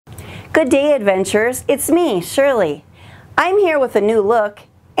Good day, adventurers. It's me, Shirley. I'm here with a new look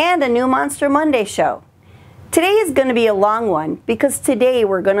and a new Monster Monday show. Today is going to be a long one because today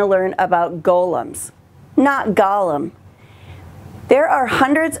we're going to learn about golems, not Golem. There are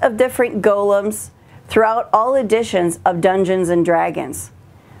hundreds of different golems throughout all editions of Dungeons & Dragons.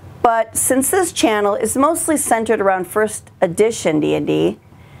 But since this channel is mostly centered around 1st edition D&D,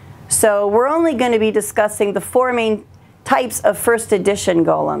 so we're only going to be discussing the 4 main types of 1st edition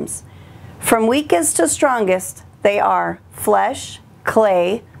golems. From weakest to strongest, they are flesh,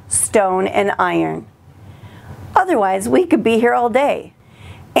 clay, stone, and iron. Otherwise, we could be here all day.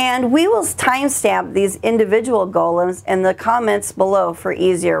 And we will timestamp these individual golems in the comments below for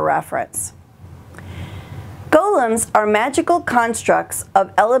easier reference. Golems are magical constructs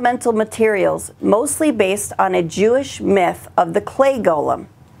of elemental materials, mostly based on a Jewish myth of the clay golem.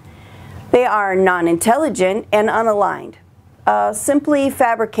 They are non-intelligent and unaligned, simply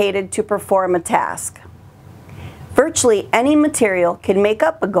fabricated to perform a task. Virtually any material can make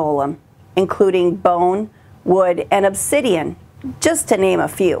up a golem, including bone, wood, and obsidian, just to name a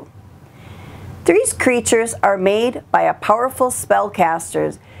few. These creatures are made by a powerful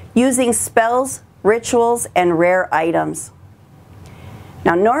spellcasters using spells, rituals, and rare items.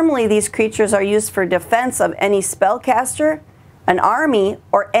 Now, normally these creatures are used for defense of any spellcaster, an army,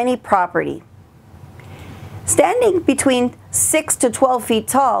 or any property. Standing between 6 to 12 feet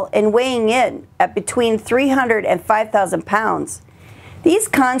tall and weighing in at between 300 and 5,000 pounds, these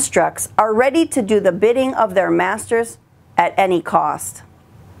constructs are ready to do the bidding of their masters at any cost.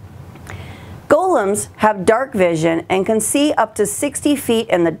 Golems have dark vision and can see up to 60 feet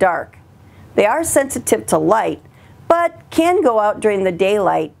in the dark. They are sensitive to light, but can go out during the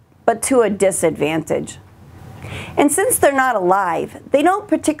daylight, but to a disadvantage. And since they're not alive, they don't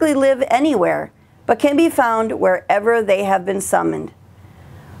particularly live anywhere, but can be found wherever they have been summoned.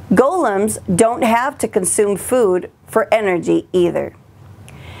 Golems don't have to consume food for energy either.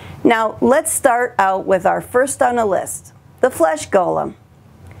 Now, let's start out with our first on the list, the flesh golem.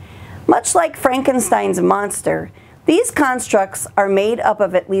 Much like Frankenstein's monster, these constructs are made up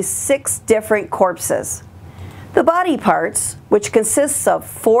of at least 6 different corpses. The body parts, which consists of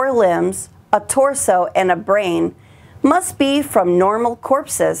 4 limbs, a torso, and a brain, must be from normal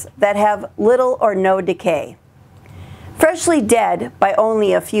corpses that have little or no decay, freshly dead by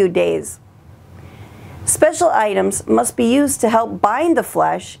only a few days. Special items must be used to help bind the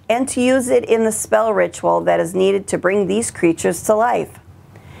flesh and to use it in the spell ritual that is needed to bring these creatures to life.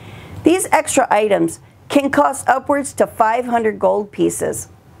 These extra items can cost upwards to 500 gold pieces.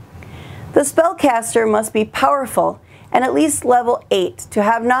 The spellcaster must be powerful and at least level 8 to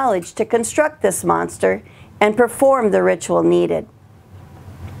have knowledge to construct this monster and perform the ritual needed.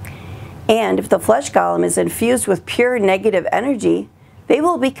 And if the flesh golem is infused with pure negative energy, they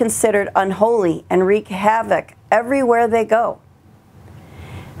will be considered unholy and wreak havoc everywhere they go.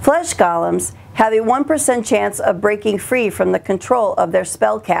 Flesh golems have a 1% chance of breaking free from the control of their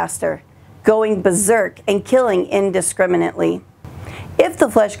spellcaster, going berserk and killing indiscriminately. If the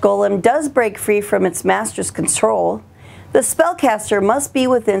flesh golem does break free from its master's control, the spellcaster must be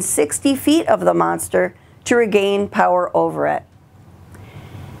within 60 feet of the monster to regain power over it.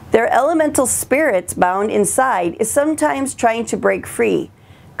 Their elemental spirit bound inside is sometimes trying to break free,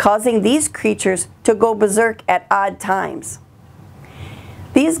 causing these creatures to go berserk at odd times.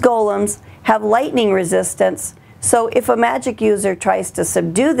 These golems have lightning resistance, so if a magic user tries to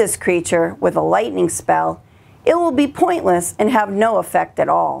subdue this creature with a lightning spell, it will be pointless and have no effect at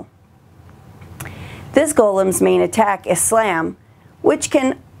all. This golem's main attack is Slam, which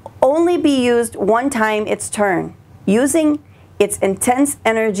can only be used one time its turn, using its intense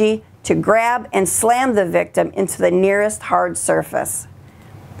energy to grab and slam the victim into the nearest hard surface.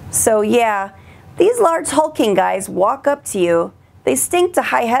 So yeah, these large hulking guys walk up to you, they stink to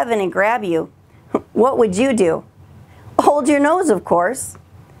high heaven and grab you. What would you do? Hold your nose, of course.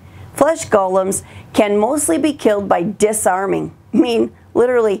 Flesh golems can mostly be killed by disarming,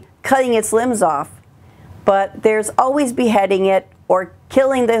 literally cutting its limbs off. But there's always beheading it or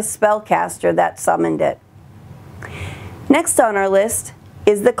killing the spellcaster that summoned it. Next on our list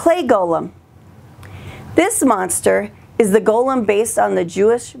is the clay golem. This monster is the golem based on the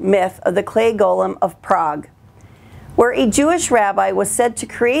Jewish myth of the clay golem of Prague, where a Jewish rabbi was said to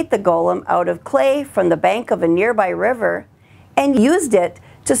create the golem out of clay from the bank of a nearby river and used it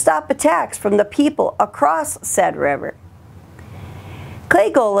to stop attacks from the people across said river.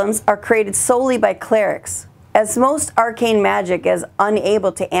 Clay golems are created solely by clerics, as most arcane magic is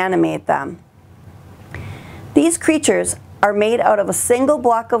unable to animate them. These creatures are made out of a single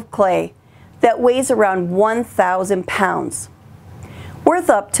block of clay that weighs around 1,000 pounds. worth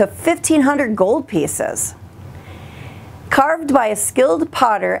up to 1,500 gold pieces. Carved by a skilled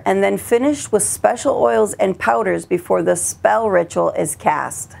potter and then finished with special oils and powders before the spell ritual is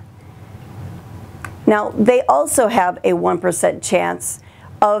cast. Now, they also have a 1% chance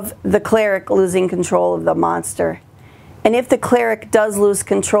of the cleric losing control of the monster. And if the cleric does lose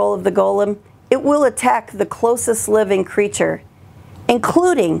control of the golem, it will attack the closest living creature,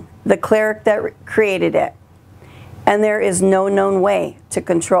 including the cleric that created it. And there is no known way to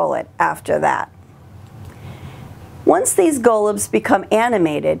control it after that. Once these golems become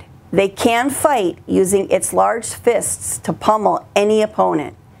animated, they can fight using its large fists to pummel any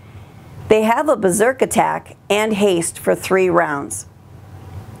opponent. They have a berserk attack and haste for 3 rounds.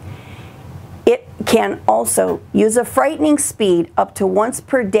 It can also use a frightening speed up to once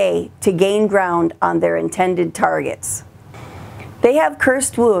per day to gain ground on their intended targets. They have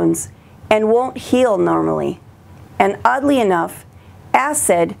cursed wounds and won't heal normally. And oddly enough,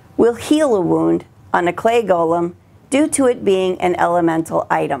 acid will heal a wound on a clay golem due to it being an elemental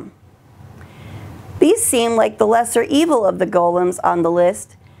item. These seem like the lesser evil of the golems on the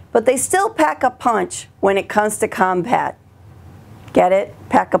list, but they still pack a punch when it comes to combat. Get it?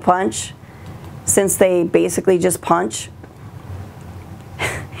 Pack a punch? Since they basically just punch.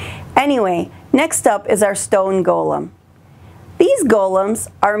 Anyway, next up is our stone golem. These golems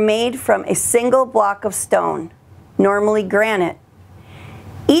are made from a single block of stone, normally granite.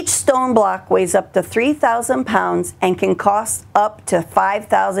 Each stone block weighs up to 3,000 pounds and can cost up to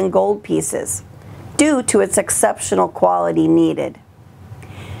 5,000 gold pieces due to its exceptional quality needed.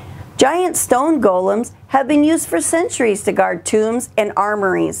 Giant stone golems have been used for centuries to guard tombs and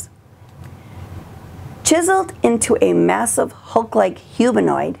armories. Chiseled into a massive Hulk-like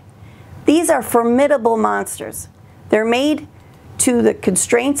humanoid, these are formidable monsters. They're made to the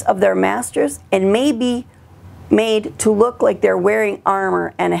constraints of their masters and may be made to look like they're wearing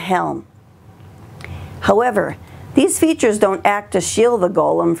armor and a helm. However, these features don't act to shield the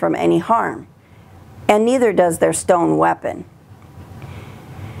golem from any harm, and neither does their stone weapon.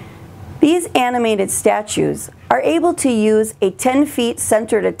 These animated statues are able to use a 10 feet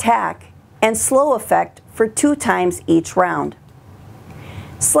centered attack and slow effect for 2 times each round.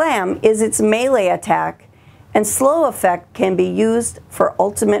 Slam is its melee attack, and slow effect can be used for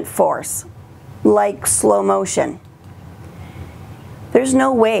ultimate force, like slow motion. There's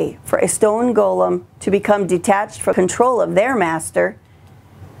no way for a stone golem to become detached from control of their master,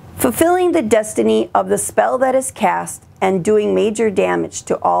 fulfilling the destiny of the spell that is cast and doing major damage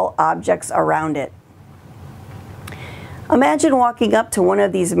to all objects around it. Imagine walking up to one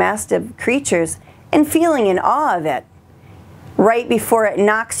of these massive creatures and feeling in awe of it, right before it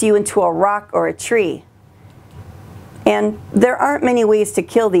knocks you into a rock or a tree. And there aren't many ways to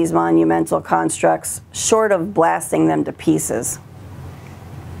kill these monumental constructs, short of blasting them to pieces.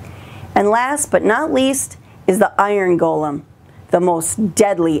 And last but not least is the iron golem, the most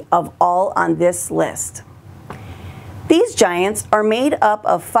deadly of all on this list. These giants are made up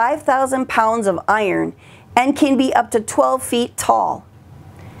of 5,000 pounds of iron and can be up to 12 feet tall.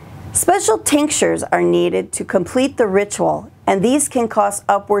 Special tinctures are needed to complete the ritual, and these can cost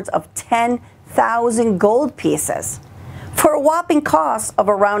upwards of 10,000 gold pieces, for a whopping cost of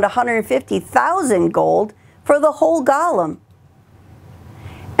around 150,000 gold for the whole golem.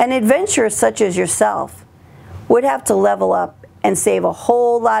 An adventurer such as yourself would have to level up and save a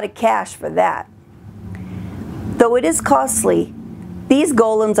whole lot of cash for that. Though it is costly, these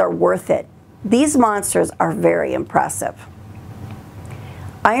golems are worth it. These monsters are very impressive.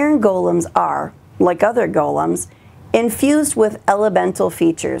 Iron golems are, like other golems, infused with elemental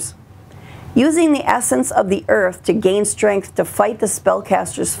features. Using the essence of the earth to gain strength to fight the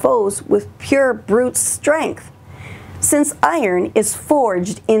spellcaster's foes with pure brute strength, since iron is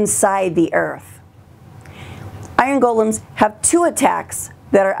forged inside the earth. Iron golems have 2 attacks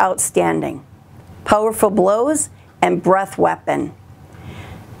that are outstanding: powerful blows and breath weapon.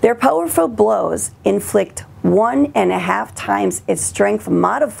 Their powerful blows inflict 1.5 times its strength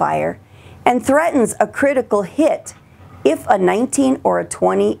modifier and threatens a critical hit if a 19 or a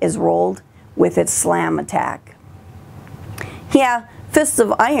 20 is rolled with its slam attack. Yeah, fists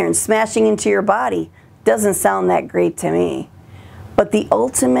of iron smashing into your body doesn't sound that great to me, but the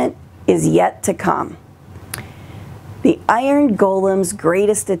ultimate is yet to come. The iron golem's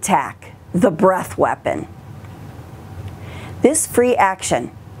greatest attack, the breath weapon. This free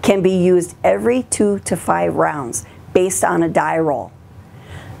action can be used every 2 to 5 rounds based on a die roll.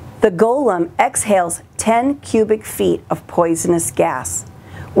 The golem exhales 10 cubic feet of poisonous gas,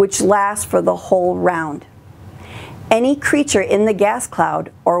 which lasts for the whole round. Any creature in the gas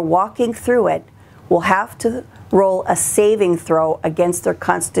cloud or walking through it will have to roll a saving throw against their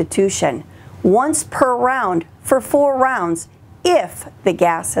constitution once per round for 4 rounds if the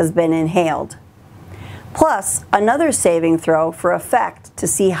gas has been inhaled, plus another saving throw for effect to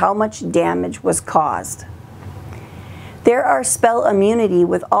see how much damage was caused. There are spell immunity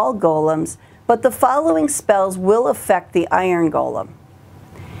with all golems, but the following spells will affect the iron golem.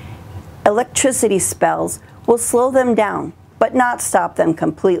 Electricity spells will slow them down, but not stop them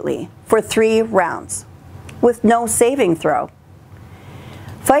completely, for 3 rounds, with no saving throw.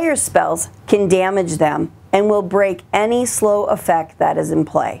 Fire spells can damage them and will break any slow effect that is in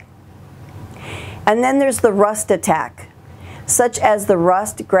play. And then there's the rust attack, such as the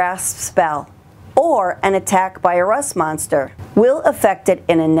rust grasp spell, or an attack by a rust monster, will affect it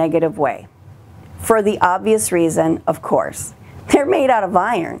in a negative way. For the obvious reason, of course, they're made out of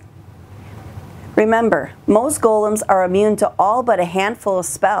iron. Remember, most golems are immune to all but a handful of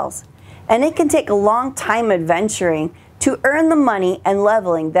spells, and it can take a long time adventuring to earn the money and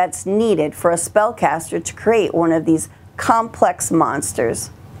leveling that's needed for a spellcaster to create one of these complex monsters.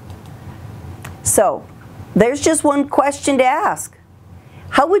 So, there's just one question to ask.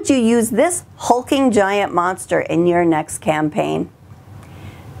 How would you use this hulking giant monster in your next campaign?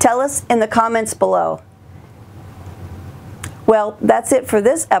 Tell us in the comments below. Well, that's it for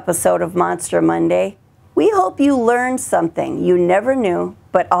this episode of Monster Monday. We hope you learned something you never knew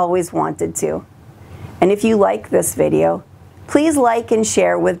but always wanted to. And if you like this video, please like and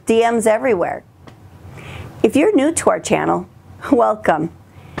share with DMs everywhere. If you're new to our channel, welcome.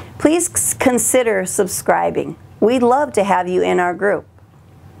 Please consider subscribing. We'd love to have you in our group.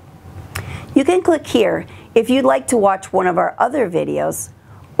 You can click here if you'd like to watch one of our other videos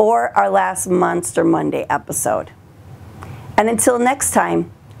or our last Monster Monday episode. And until next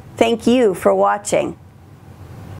time, thank you for watching.